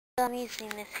I'm using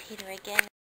this heater again.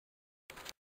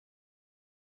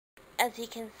 As you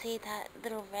can see, that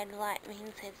little red light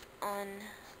means it's on.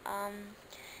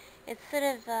 It's sort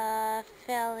of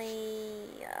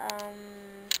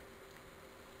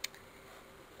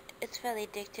it's fairly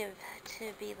addictive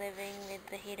to be living with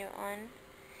the heater on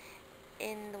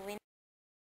in the winter.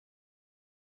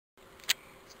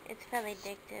 It's fairly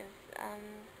addictive.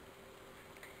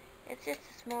 It's just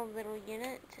a small little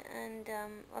unit, and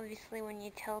obviously when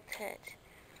you tilt it,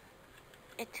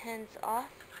 it turns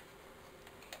off.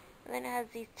 And then it has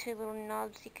these two little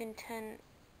knobs. You can turn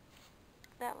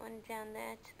that one down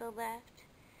there to the left,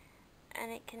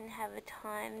 and it can have it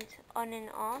timed on and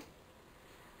off,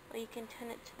 or you can turn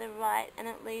it to the right and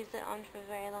it leaves it on for a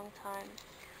very long time.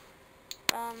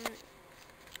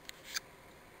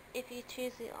 If you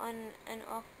choose the on and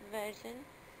off version,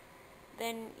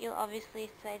 then you'll obviously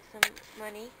save some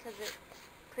money because it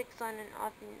clicks on and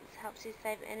off and helps you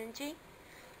save energy.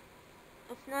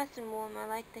 It's nice and warm. I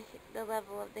like the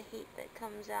level of the heat that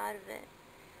comes out of it.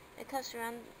 It costs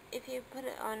around, if you put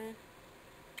it on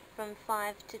from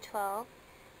 5 to 12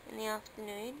 in the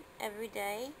afternoon every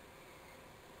day,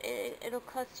 it'll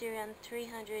cost you around $350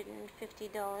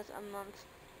 a month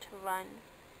to run.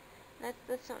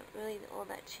 That's not really all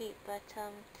that cheap, but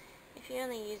if you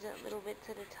only use it little bits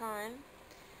at a time,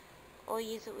 or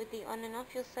use it with the on and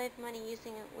off, you'll save money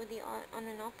using it with the on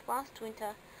and off. Last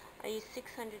winter, I used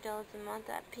 $600 a month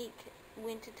at peak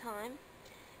winter time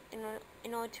in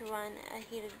order to run a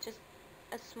heater just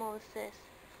as small as this.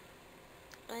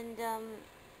 And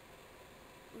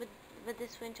with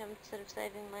this winter, I'm sort of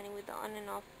saving money with the on and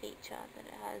off feature that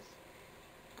it has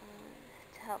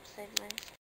to help save money.